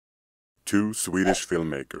two Swedish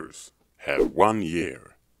filmmakers have 1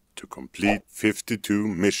 year to complete 52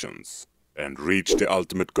 missions and reach the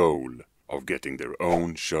ultimate goal of getting their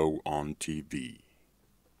own show on TV.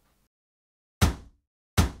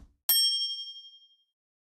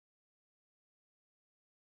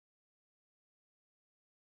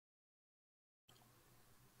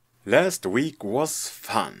 Last week was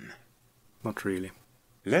fun. Not really.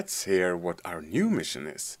 Let's hear what our new mission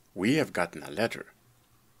is. We have gotten a letter.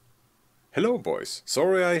 Hello boys,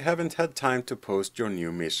 sorry I haven't had time to post your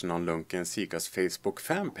new mission on Lunki and Sika's Facebook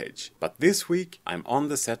fan page, but this week I'm on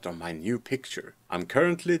the set of my new picture. I'm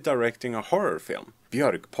currently directing a horror film,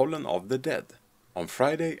 Björkpollen of the Dead. On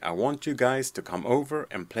Friday I want you guys to come over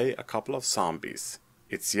and play a couple of zombies.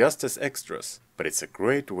 It's just as extras, but it's a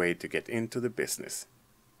great way to get into the business.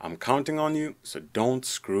 I'm counting on you, so don't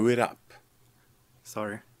screw it up.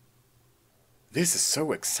 Sorry. This is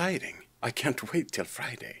so exciting. I can't wait till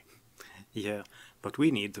Friday. Yeah, but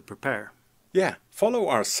we need to prepare. Yeah, follow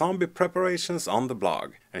our zombie preparations on the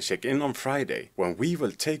blog and check in on Friday when we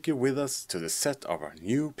will take you with us to the set of our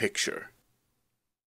new picture.